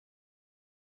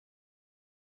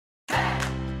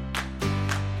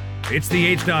It's the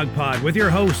H-Dog Pod with your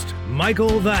host,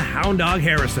 Michael the Hound Dog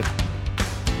Harrison.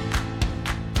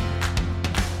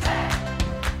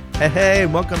 Hey,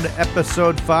 welcome to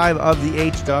episode 5 of the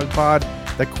H-Dog Pod,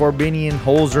 the Corbinian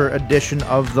Holzer edition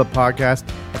of the podcast.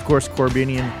 Of course,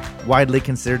 Corbinian, widely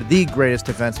considered the greatest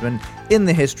defenseman in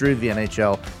the history of the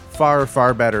NHL. Far,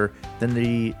 far better than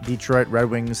the Detroit Red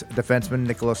Wings defenseman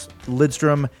Nicholas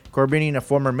Lidstrom. Corbinian, a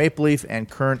former Maple Leaf and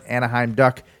current Anaheim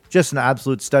Duck, just an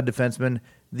absolute stud defenseman.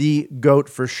 The GOAT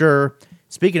for sure.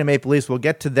 Speaking of Maple Leafs, we'll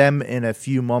get to them in a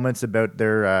few moments about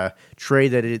their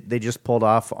trade that they just pulled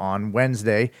off on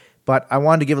Wednesday. But I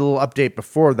wanted to give a little update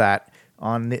before that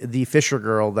on the Fisher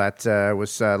girl that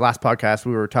was last podcast.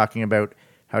 We were talking about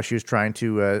how she was trying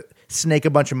to snake a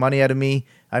bunch of money out of me.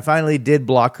 I finally did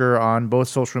block her on both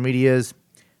social medias.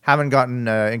 Haven't gotten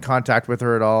in contact with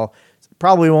her at all.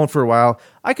 Probably won't for a while.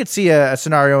 I could see a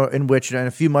scenario in which in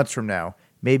a few months from now,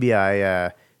 maybe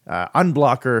I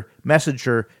unblock her, message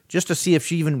her, just to see if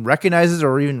she even recognizes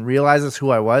or even realizes who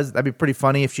I was. That'd be pretty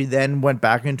funny if she then went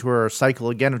back into her cycle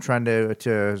again of trying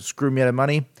to screw me out of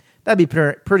money. That'd be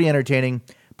pretty entertaining.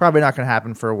 Probably not going to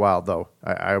happen for a while, though,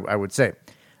 I would say.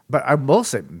 But I will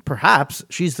say, perhaps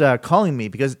she's calling me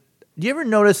because do you ever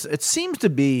notice it seems to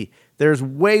be there's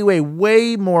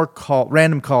way more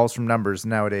random calls from numbers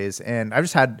nowadays. And I've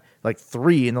just had like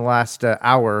 3 in the last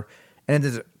hour, and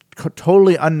it's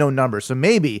totally unknown number. So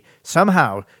maybe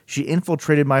somehow she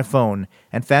infiltrated my phone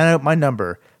and found out my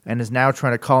number and is now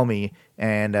trying to call me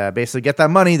and basically get that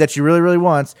money that she really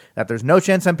wants that there's no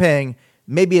chance I'm paying.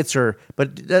 Maybe it's her.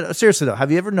 But seriously though,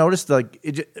 have you ever noticed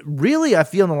really I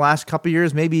feel in the last couple of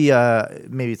years, maybe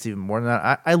it's even more than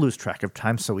that. I lose track of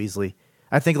time so easily.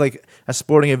 I think like a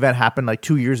sporting event happened like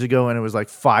 2 years ago and it was like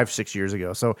 5-6 years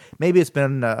ago. So maybe it's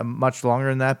been much longer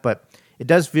than that, but it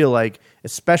does feel like,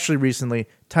 especially recently,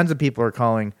 tons of people are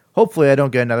calling. Hopefully I don't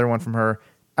get another one from her.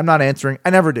 I'm not answering. I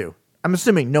never do. I'm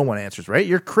assuming no one answers, right?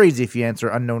 You're crazy if you answer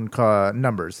unknown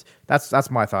numbers.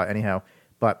 That's my thought anyhow,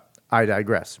 but I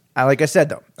digress. Like I said,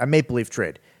 though, a Maple Leaf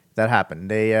trade that happened.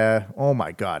 They, oh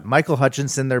my God, Michael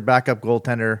Hutchinson, their backup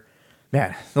goaltender.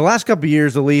 Man, the last couple of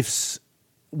years, the Leafs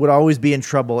would always be in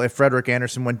trouble if Frederik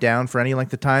Andersen went down for any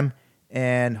length of time.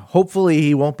 And hopefully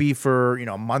he won't be for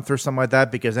a month or something like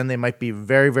that, because then they might be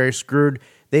very screwed.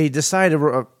 They decided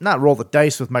to not roll the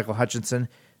dice with Michael Hutchinson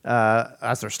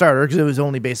as their starter, because it was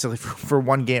only basically for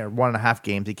 1 game or 1.5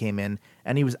 games he came in,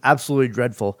 and he was absolutely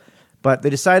dreadful. But they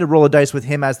decided to roll the dice with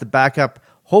him as the backup,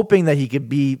 hoping that he could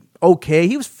be okay.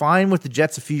 He was fine with the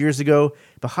Jets a few years ago,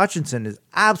 but Hutchinson is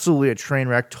absolutely a train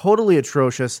wreck, totally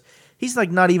atrocious. He's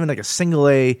like not even like a single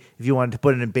A, if you wanted to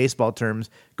put it in baseball terms,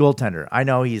 goaltender. I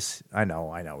know he's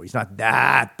not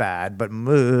that bad, but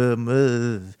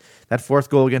that 4th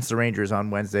goal against the Rangers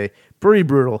on Wednesday, pretty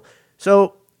brutal.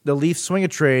 So the Leafs swing a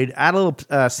trade, add a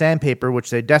little sandpaper, which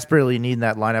they desperately need in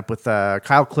that lineup with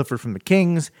Kyle Clifford from the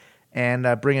Kings,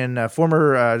 and bring in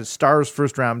former Stars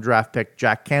first-round draft pick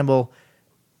Jack Campbell.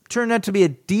 Turned out to be a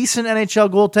decent NHL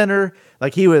goaltender.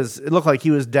 It looked like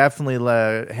he was definitely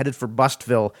headed for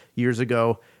Bustville years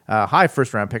ago. High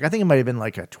first-round pick. I think it might have been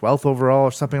like a 12th overall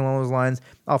or something along those lines.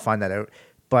 I'll find that out.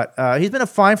 But he's been a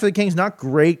fine for the Kings. Not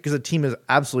great because the team is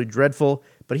absolutely dreadful.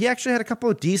 But he actually had a couple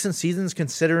of decent seasons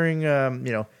considering,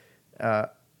 that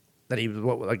he,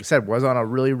 like I said, was on a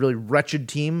really wretched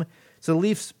team. So the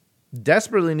Leafs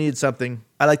desperately needed something.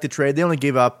 I like the trade. They only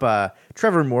gave up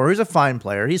Trevor Moore, who's a fine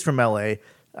player. He's from LA.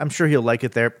 I'm sure he'll like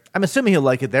it there. I'm assuming he'll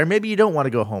like it there. Maybe you don't want to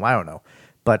go home. I don't know.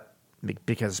 But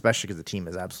especially because the team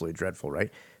is absolutely dreadful,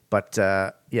 right? But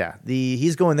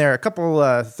he's going there. A couple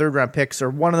third-round picks, or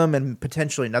one of them, and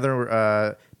potentially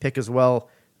another pick as well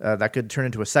that could turn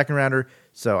into a second-rounder.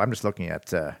 So I'm just looking at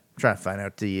trying to find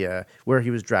out where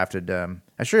he was drafted. I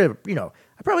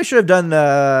probably should have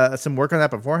done some work on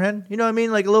that beforehand. You know what I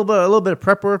mean? Like a little bit of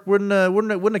prep work wouldn't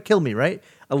have killed me, right?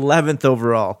 11th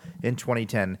overall in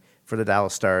 2010 for the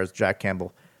Dallas Stars, Jack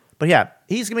Campbell. But yeah,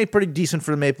 he's going to be pretty decent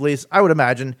for the Maple Leafs, I would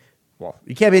imagine. Well,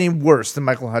 you can't be any worse than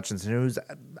Michael Hutchinson, who's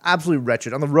absolutely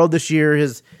wretched. On the road this year, he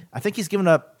has given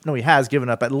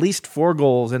up at least 4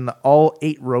 goals in all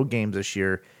 8 road games this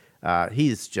year.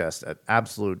 He's just an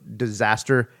absolute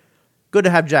disaster. Good to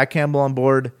have Jack Campbell on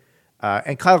board.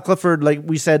 And Kyle Clifford, like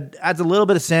we said, adds a little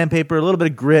bit of sandpaper, a little bit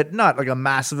of grit, not like a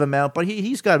massive amount, but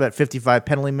he's got about 55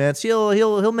 penalty minutes.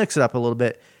 He'll mix it up a little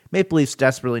bit. Maple Leafs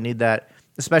desperately need that,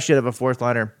 especially out of a 4th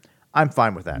liner. I'm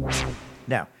fine with that.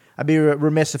 Now, I'd be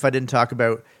remiss if I didn't talk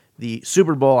about the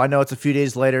Super Bowl. I know it's a few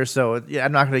days later, so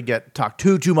I'm not going to talk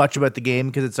too much about the game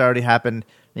because it's already happened.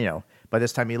 By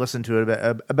this time you listened to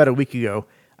it about a week ago.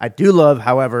 I do love,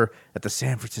 however, that the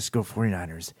San Francisco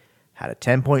 49ers had a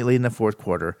 10-point lead in the 4th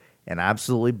quarter and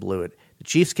absolutely blew it. The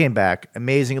Chiefs came back.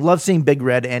 Amazing. Love seeing Big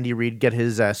Red Andy Reid get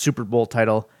his Super Bowl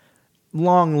title.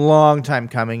 Long time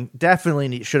coming.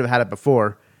 Definitely should have had it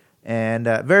before. And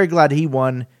very glad he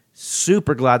won.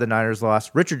 Super glad the Niners lost.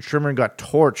 Richard Sherman got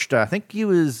torched. I think he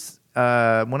was,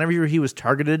 whenever he was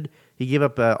targeted, he gave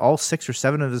up all 6 or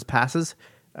 7 of his passes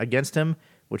against him,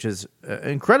 which is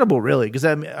incredible, really, because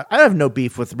I have no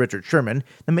beef with Richard Sherman.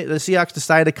 The Seahawks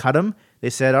decided to cut him. They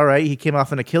said, all right, he came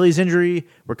off an Achilles injury.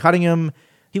 We're cutting him.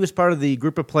 He was part of the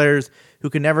group of players who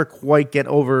could never quite get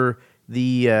over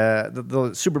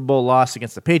the Super Bowl loss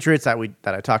against the Patriots that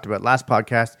I talked about last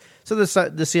podcast. So the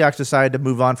Seahawks decided to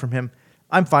move on from him.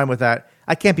 I'm fine with that.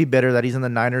 I can't be bitter that he's in the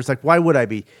Niners. Like, why would I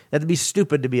be? That'd be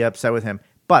stupid to be upset with him.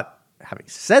 But having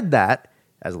said that,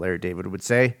 as Larry David would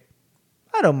say,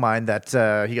 I don't mind that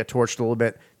he got torched a little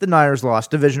bit. The Niners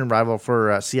lost, division rival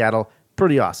for Seattle.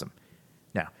 Pretty awesome.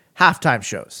 Now, halftime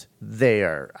shows. They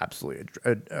are absolutely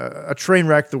a train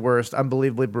wreck, the worst,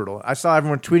 unbelievably brutal. I saw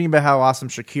everyone tweeting about how awesome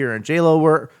Shakira and J-Lo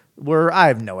were. I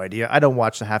have no idea. I don't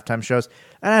watch the halftime shows.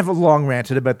 And I've long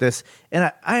ranted about this.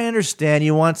 And I understand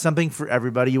you want something for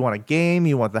everybody. You want a game.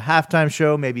 You want the halftime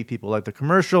show. Maybe people like the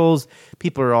commercials.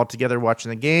 People are all together watching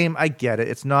the game. I get it.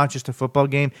 It's not just a football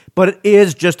game. But it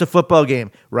is just a football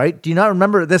game, right? Do you not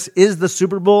remember this is the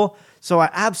Super Bowl? So I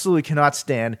absolutely cannot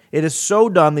stand. It is so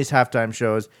dumb, these halftime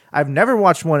shows. I've never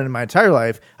watched one in my entire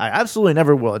life. I absolutely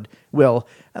never will.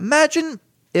 Imagine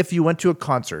if you went to a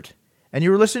concert and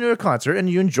you were listening to a concert and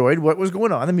you enjoyed what was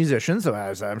going on, the musicians,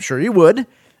 as I'm sure you would,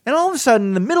 and all of a sudden,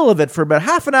 in the middle of it, for about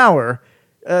half an hour,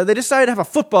 they decided to have a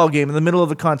football game in the middle of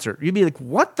the concert. You'd be like,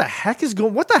 what the hell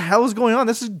is going on?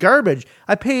 This is garbage.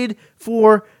 I paid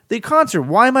for the concert.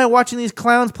 Why am I watching these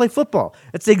clowns play football?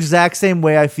 It's the exact same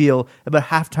way I feel about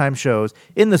halftime shows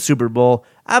in the Super Bowl.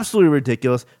 Absolutely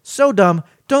ridiculous. So dumb.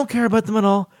 Don't care about them at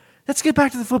all. Let's get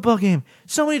back to the football game.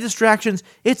 So many distractions.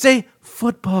 It's a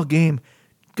football game.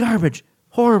 Garbage.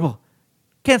 Horrible.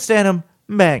 Can't stand them.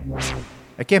 Bang.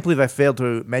 I can't believe I failed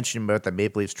to mention about the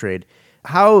Maple Leafs trade.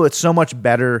 How it's so much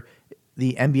better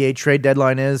the NBA trade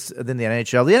deadline is than the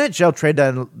NHL. The NHL trade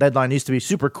deadline used to be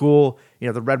super cool. You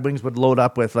know, the Red Wings would load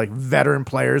up with like veteran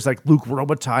players like Luc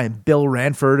Robitaille and Bill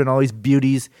Ranford and all these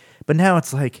beauties. But now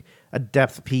it's like a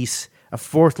depth piece, a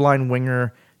fourth line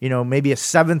winger, you know, maybe a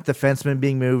seventh defenseman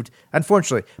being moved.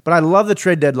 Unfortunately. But I love the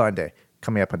trade deadline day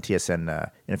coming up on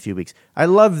TSN in a few weeks. I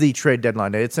love the trade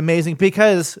deadline day. It's amazing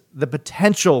because the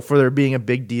potential for there being a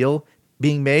big deal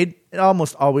being made, it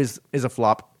almost always is a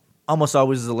flop, almost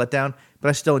always is a letdown, but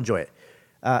I still enjoy it.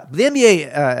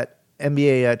 The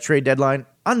NBA trade deadline,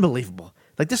 unbelievable.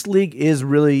 Like, this league is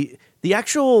really, the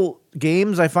actual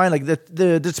games, I find, like,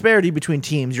 the disparity between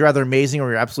teams, you're either amazing or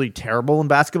you're absolutely terrible in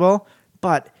basketball,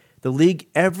 but the league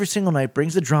every single night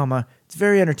brings the drama. It's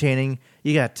very entertaining.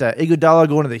 You got Iguodala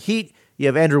going to the Heat. You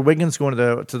have Andrew Wiggins going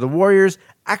to the Warriors.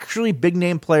 Actually,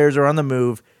 big-name players are on the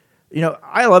move. You know,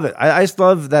 I love it. I just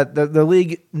love that the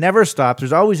league never stops.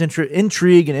 There's always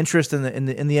intrigue and interest in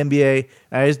the NBA.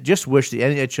 I just wish the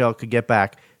NHL could get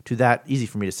back to that. Easy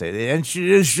for me to say. The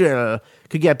NHL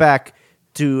could get back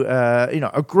to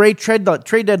a great trade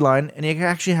deadline, and you can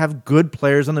actually have good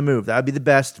players on the move. That would be the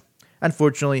best.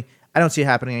 Unfortunately, I don't see it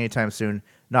happening anytime soon.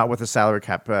 Not with the salary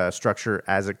cap structure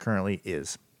as it currently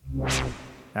is.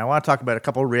 Now, I want to talk about a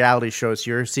couple of reality shows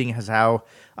here, seeing as how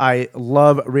I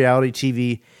love reality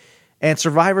TV. And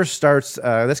Survivor starts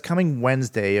this coming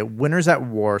Wednesday, Winners at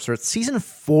War. So it's season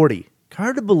 40.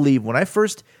 Hard to believe.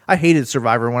 I hated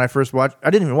Survivor when I first watched. I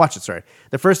didn't even watch it, sorry.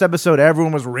 The first episode,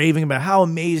 everyone was raving about how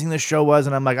amazing the show was.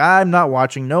 And I'm like, I'm not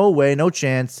watching. No way, no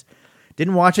chance.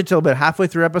 Didn't watch it till about halfway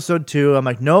through episode 2. I'm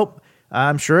like, nope.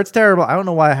 I'm sure it's terrible. I don't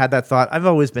know why I had that thought. I've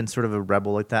always been sort of a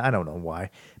rebel like that. I don't know why.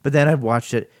 But then I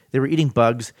watched it. They were eating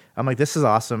bugs. I'm like, this is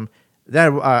awesome.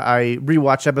 Then I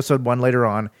rewatched episode 1 later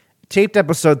on. Taped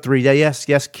episode 3. Yeah,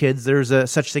 yes, kids. There's a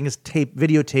such thing as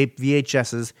videotape,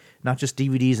 VHSs, not just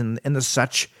DVDs and the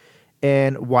such.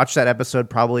 And watched that episode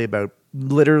probably about,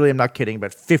 literally, I'm not kidding,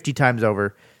 about 50 times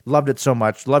over. Loved it so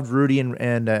much. Loved Rudy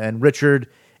and Richard.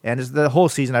 And it's the whole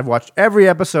season. I've watched every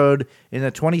episode in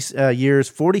the 20 years,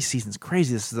 40 seasons.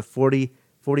 Crazy. This is the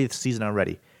 40th season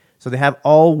already. So they have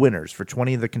all winners for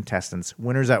 20 of the contestants,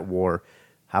 Winners at War.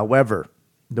 However,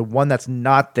 the one that's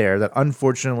not there, that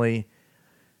unfortunately,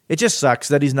 it just sucks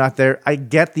that he's not there. I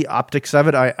get the optics of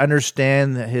it. I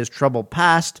understand his troubled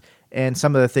past and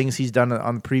some of the things he's done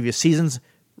on the previous seasons.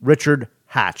 Richard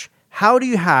Hatch. How do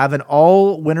you have an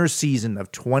all-winner season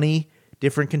of 20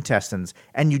 different contestants,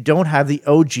 and you don't have the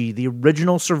OG, the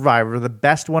original survivor, the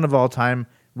best one of all time,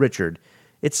 Richard?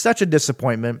 It's such a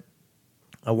disappointment.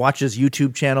 I watched his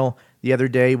YouTube channel the other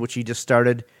day, which he just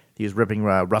started, He was ripping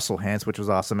Russell Hantz, which was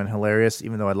awesome and hilarious,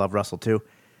 even though I love Russell too.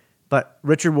 But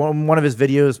Richard, one of his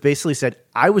videos basically said,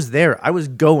 I was there. I was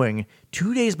going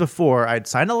 2 days before. I'd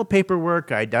signed all the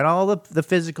paperwork. I'd done all the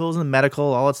physicals and the medical,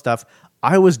 all that stuff.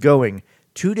 I was going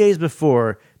 2 days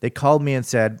before they called me and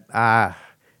said,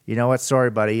 you know what? Sorry,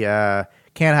 buddy.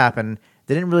 Can't happen.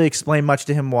 They didn't really explain much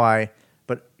to him why,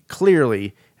 but clearly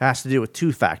it has to do with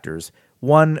two factors.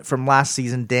 One, from last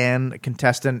season, Dan, a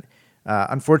contestant,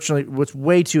 unfortunately, was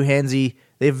way too handsy.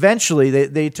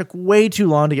 They took way too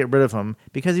long to get rid of him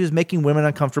because he was making women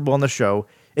uncomfortable on the show.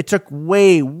 It took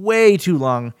way, way too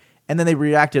long. And then they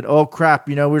reacted, oh, crap,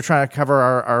 we're trying to cover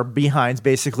our behinds,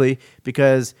 basically,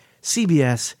 because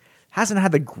CBS hasn't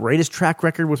had the greatest track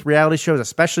record with reality shows,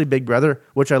 especially Big Brother,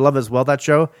 which I love as well, that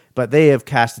show. But they have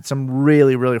casted some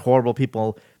really, really horrible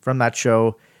people from that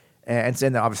show.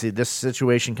 And obviously this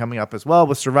situation coming up as well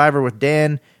with Survivor with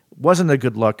Dan wasn't a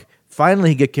good look. Finally,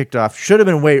 he get kicked off. Should have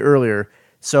been way earlier.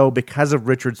 So because of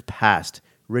Richard's past,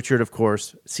 Richard, of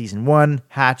course, season 1,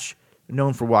 Hatch,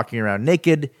 known for walking around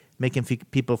naked, making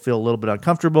people feel a little bit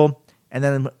uncomfortable. And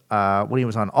then when he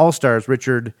was on All Stars,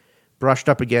 Richard brushed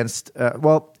up against,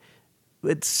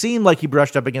 it seemed like he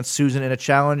brushed up against Susan in a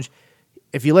challenge.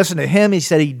 If you listen to him, he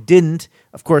said he didn't.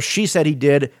 Of course, she said he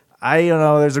did. I don't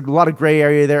know. There's a lot of gray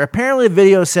area there. Apparently, the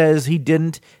video says he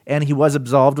didn't, and he was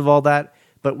absolved of all that.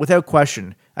 But without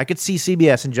question, I could see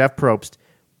CBS and Jeff Probst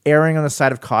erring on the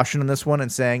side of caution on this one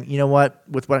and saying, you know what,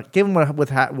 given what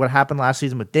happened last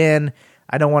season with Dan,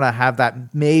 I don't want to have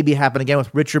that maybe happen again with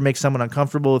Richard, make someone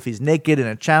uncomfortable if he's naked in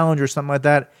a challenge or something like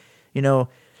that.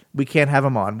 We can't have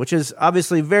him on, which is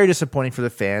obviously very disappointing for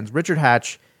the fans. Richard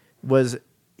Hatch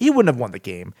he wouldn't have won the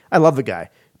game. I love the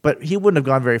guy, but he wouldn't have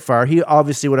gone very far. He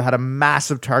obviously would have had a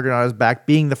massive target on his back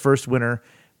being the first winner,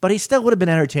 but he still would have been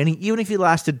entertaining. Even if he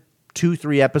lasted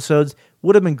 2-3 episodes,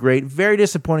 would have been great. Very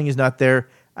disappointing he's not there.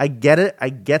 I get it. I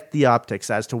get the optics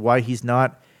as to why he's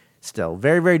not still.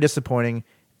 Very, very disappointing.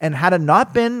 And had it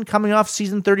not been coming off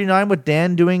season 39 with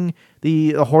Dan doing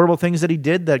the horrible things that he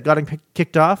did that got him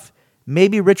kicked off,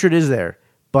 maybe Richard is there.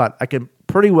 But I can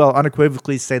pretty well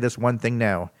unequivocally say this one thing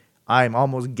now. I'm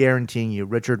almost guaranteeing you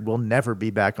Richard will never be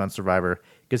back on Survivor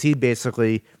because he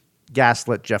basically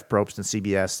gaslit Jeff Probst and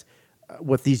CBS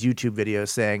with these YouTube videos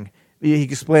saying, he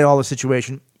explained all the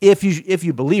situation. If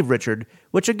you believe Richard,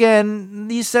 which again,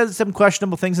 he said some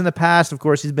questionable things in the past. Of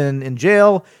course, he's been in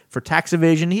jail for tax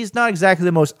evasion. He's not exactly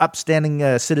the most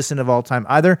upstanding citizen of all time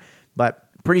either, but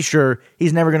pretty sure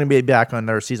he's never going to be back on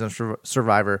their season of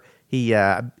Survivor. He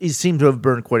seemed to have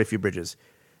burned quite a few bridges.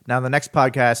 Now, the next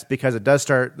podcast, because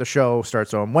the show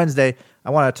starts on Wednesday,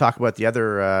 I want to talk about the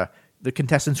other the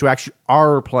contestants who actually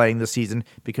are playing this season,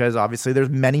 because obviously there's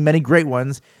many, many great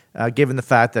ones, given the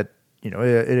fact that it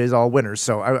is all winners.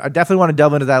 So I definitely want to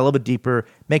delve into that a little bit deeper,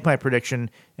 make my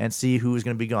prediction, and see who's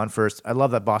going to be gone first. I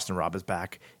love that Boston Rob is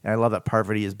back, and I love that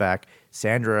Parvati is back.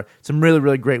 Sandra, some really,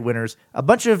 really great winners. A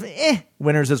bunch of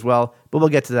winners as well, but we'll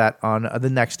get to that on the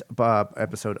next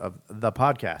episode of the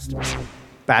podcast.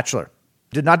 Bachelor.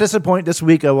 Did not disappoint this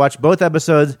week. I watched both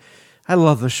episodes. I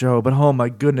love the show, but oh my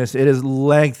goodness, it is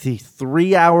lengthy.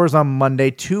 3 hours on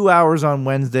Monday, 2 hours on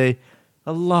Wednesday.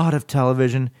 A lot of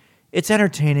television. It's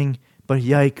entertaining. But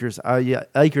Yikers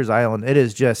Island,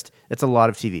 it's a lot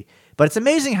of TV. But it's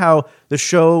amazing how the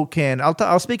show can,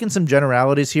 I'll speak in some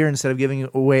generalities here instead of giving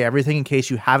away everything in case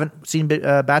you haven't seen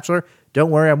Bachelor.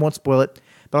 Don't worry, I won't spoil it.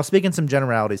 But I'll speak in some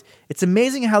generalities. It's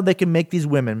amazing how they can make these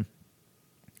women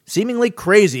seemingly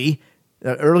crazy.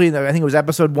 Early, I think it was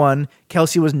episode 1,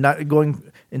 Kelsey was not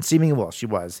going and she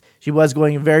was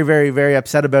going very, very, very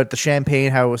upset about the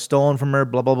champagne, how it was stolen from her,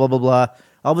 blah, blah, blah, blah, blah.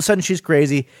 All of a sudden, she's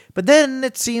crazy. But then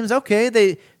it seems,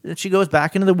 okay, she goes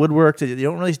back into the woodwork. They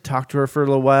don't really talk to her for a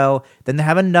little while. Then they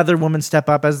have another woman step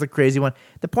up as the crazy one.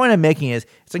 The point I'm making is,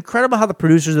 it's incredible how the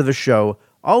producers of the show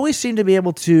always seem to be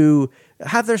able to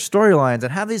have their storylines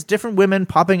and have these different women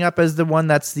popping up as the one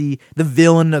that's the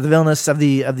villain or the villainess of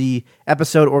the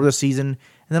episode or the season.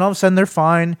 And then all of a sudden they're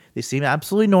fine. They seem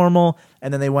absolutely normal.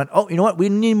 And then they went, oh, you know what? We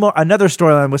need another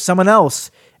storyline with someone else.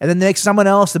 And then they make someone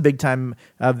else the big time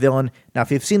villain. Now,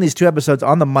 if you've seen these two episodes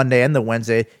on the Monday and the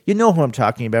Wednesday, you know who I'm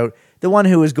talking about. The one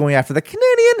who was going after the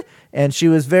Canadian. And she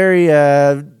was very,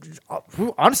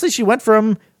 honestly, she went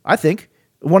from, I think,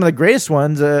 one of the greatest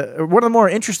ones, one of the more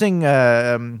interesting,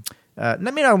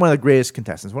 maybe not one of the greatest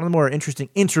contestants, one of the more interesting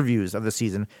interviews of the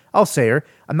season. I'll say her.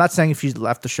 I'm not saying if she's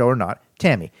left the show or not.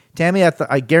 Tammy,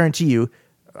 I guarantee you,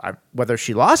 whether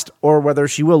she lost or whether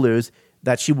she will lose,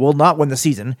 that she will not win the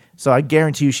season. So I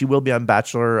guarantee you she will be on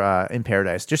Bachelor in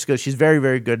Paradise, just because she's very,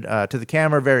 very good to the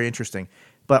camera, very interesting.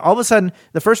 But all of a sudden,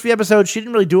 the first few episodes, she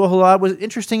didn't really do a whole lot. It was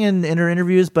interesting in her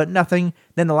interviews, but nothing.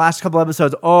 Then the last couple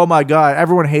episodes, oh my God,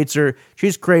 everyone hates her.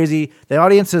 She's crazy. The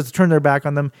audience has turned their back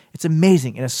on them. It's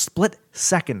amazing. In a split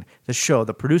second,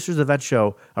 the producers of that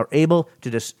show are able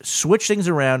to just switch things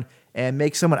around and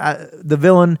make someone the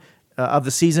villain of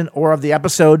the season or of the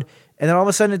episode. And then all of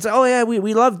a sudden it's, oh yeah,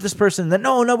 we love this person. And then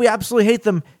no, we absolutely hate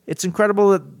them. It's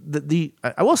incredible that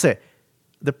I will say,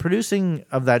 the producing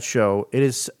of that show, it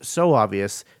is so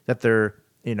obvious that they're,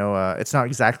 it's not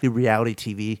exactly reality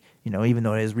TV, even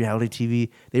though it is reality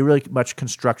TV. They really much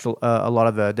construct a lot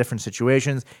of different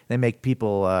situations. They make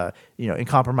people, in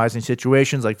compromising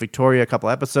situations, like Victoria a couple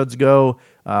episodes ago,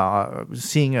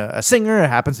 seeing a singer, it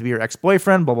happens to be her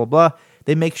ex-boyfriend, blah, blah, blah.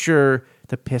 They make sure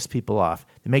to piss people off.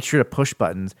 They make sure to push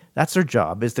buttons. That's their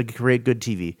job, is to create good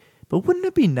TV. But wouldn't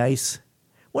it be nice?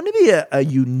 Wouldn't it be a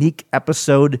unique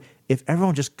episode if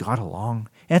everyone just got along?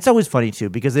 And it's always funny, too,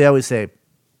 because they always say,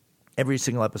 every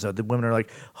single episode, the women are like,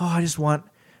 oh, I just want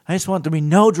there to be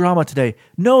no drama today.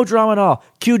 No drama at all.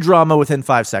 Cue drama within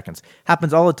 5 seconds.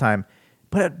 Happens all the time.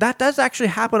 But that does actually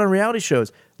happen on reality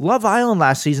shows. Love Island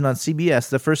last season on CBS,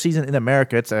 the first season in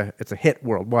America, it's a hit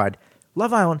worldwide.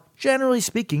 Love Island, generally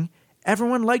speaking,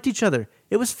 everyone liked each other.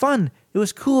 It was fun. It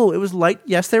was cool. It was light.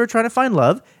 Yes, they were trying to find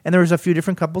love, and there was a few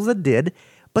different couples that did,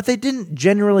 but they didn't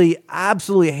generally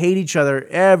absolutely hate each other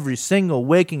every single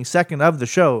waking second of the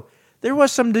show. There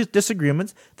was some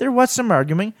disagreements. There was some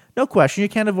arguing. No question. You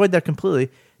can't avoid that completely.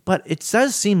 But it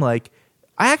does seem like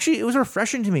it was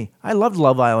refreshing to me. I loved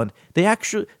Love Island.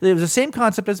 It was the same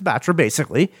concept as Bachelor,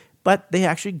 basically, but they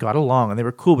actually got along and they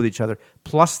were cool with each other.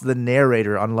 Plus, the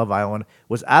narrator on Love Island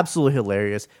was absolutely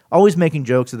hilarious, always making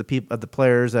jokes at the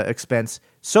players' expense.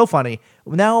 So funny.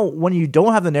 Now, when you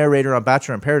don't have the narrator on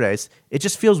Bachelor in Paradise, it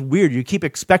just feels weird. You keep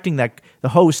expecting that the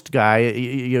host guy,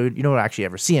 you don't actually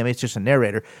ever see him. It's just a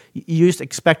narrator. You just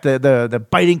expect the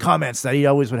biting comments that he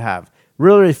always would have.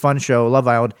 Really, really fun show, Love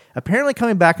Island. Apparently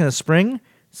coming back in the spring.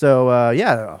 So,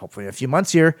 hopefully a few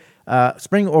months here.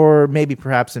 Spring or maybe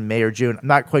perhaps in May or June. I'm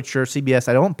not quite sure. CBS,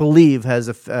 I don't believe, has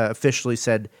officially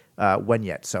said when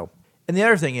yet. So, and the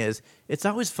other thing is, it's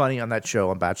always funny on that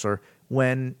show, on Bachelor,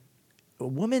 when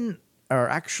women are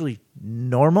actually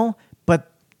normal,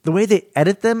 but the way they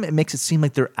edit them, it makes it seem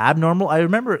like they're abnormal. I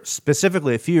remember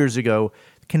specifically a few years ago,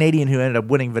 the Canadian who ended up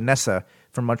winning, Vanessa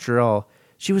from Montreal,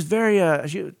 she was very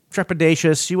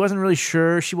trepidatious. She wasn't really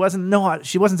sure. She wasn't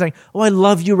saying, oh, I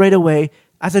love you right away,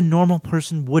 as a normal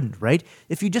person wouldn't, right?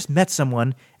 If you just met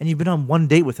someone and you've been on one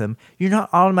date with them, you're not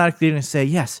automatically going to say,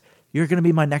 yes, you're going to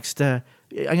be my next, I'm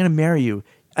going to marry you.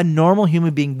 A normal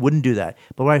human being wouldn't do that.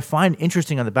 But what I find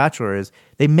interesting on The Bachelor is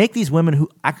they make these women who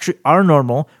actually are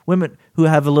normal, women who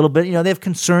have a little bit, they have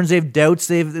concerns, they have doubts,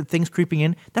 they have things creeping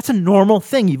in. That's a normal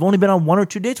thing. You've only been on 1 or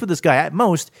 2 dates with this guy at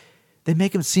most. They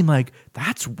make him seem like,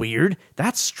 that's weird,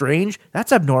 that's strange,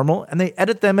 that's abnormal, and they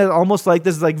edit them as almost like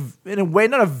this, like, in a way,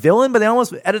 not a villain, but they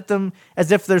almost edit them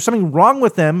as if there's something wrong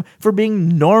with them for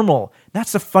being normal.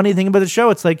 That's the funny thing about the show.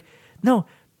 It's like, no,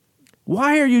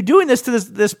 why are you doing this to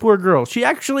this poor girl? She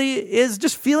actually is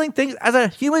just feeling things as a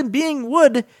human being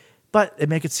would, but they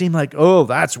make it seem like, oh,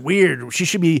 that's weird. She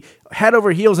should be head over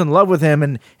heels in love with him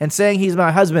and saying he's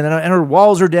my husband, and her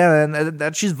walls are down, and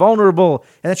that she's vulnerable,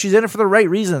 and that she's in it for the right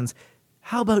reasons.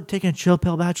 How about taking a chill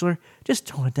pill, Bachelor? Just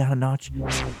tone it down a notch.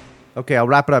 Okay, I'll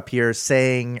wrap it up here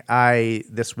saying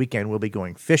this weekend, will be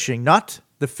going fishing. Not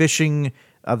the fishing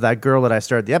of that girl that I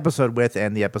started the episode with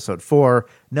and the episode 4.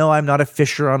 No, I'm not a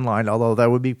fisher online, although that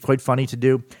would be quite funny to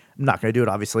do. I'm not going to do it,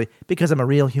 obviously, because I'm a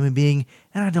real human being,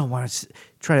 and I don't want to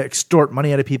try to extort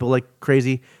money out of people like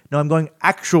crazy. No, I'm going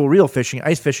actual real fishing,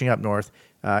 ice fishing up north.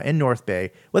 In North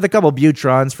Bay with a couple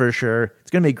Butrons for sure. It's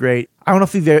going to be great. I don't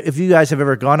know if you guys have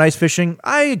ever gone ice fishing.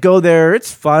 I go there.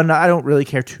 It's fun. I don't really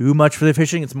care too much for the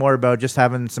fishing. It's more about just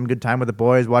having some good time with the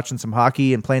boys, watching some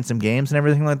hockey and playing some games and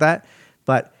everything like that.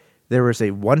 But there was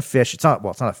one fish. It's not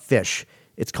a fish.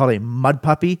 It's called a mud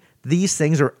puppy. These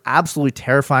things are absolutely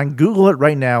terrifying. Google it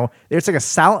right now. It's like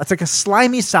a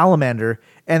slimy salamander,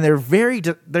 and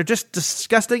they're just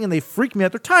disgusting, and they freak me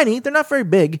out. They're tiny. They're not very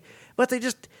big, but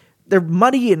they're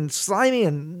muddy and slimy,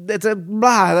 and it's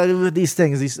these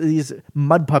things, these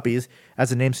mud puppies,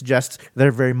 as the name suggests,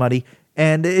 they're very muddy,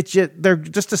 and they're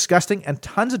just disgusting. And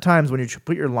tons of times when you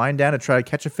put your line down to try to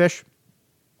catch a fish,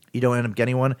 you don't end up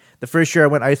getting one. The first year I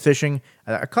went ice fishing,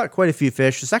 I caught quite a few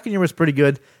fish. The second year was pretty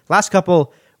good. Last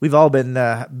couple, we've all been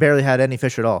barely had any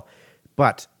fish at all.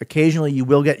 But occasionally you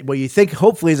will get what you think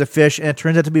hopefully is a fish, and it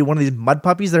turns out to be one of these mud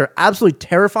puppies that are absolutely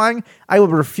terrifying. I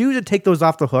would refuse to take those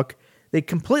off the hook. They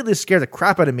completely scare the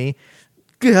crap out of me.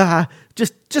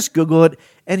 Just Google it,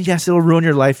 and yes, it'll ruin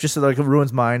your life just like it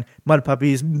ruins mine. Mud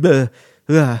puppies. They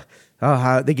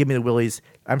give me the willies.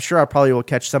 I'm sure I probably will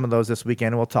catch some of those this weekend,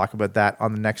 and we'll talk about that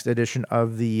on the next edition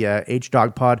of the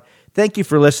H-Dog Pod. Thank you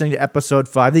for listening to episode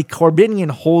 5, the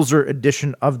Corbinian Holzer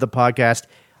edition of the podcast.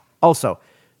 Also,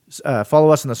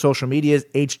 follow us on the social medias,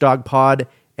 H-Dog Pod,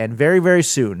 and very, very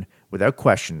soon, without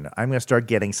question, I'm going to start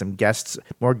getting some guests,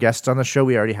 more guests on the show.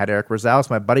 We already had Eric Rosales,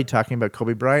 my buddy, talking about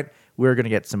Kobe Bryant. We're going to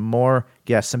get some more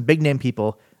guests, some big-name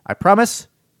people. I promise,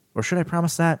 or should I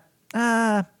promise that?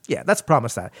 Yeah, let's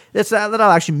promise that. That'll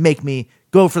actually make me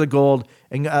go for the gold,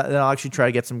 and I'll actually try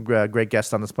to get some great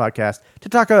guests on this podcast to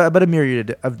talk about a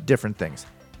myriad of different things.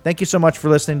 Thank you so much for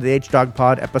listening to the H-Dog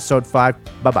Pod, episode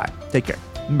 5. Bye-bye. Take care.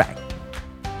 Bye.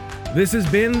 This has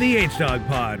been the H-Dog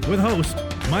Pod with host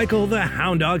Michael the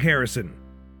Hound Dog Harrison.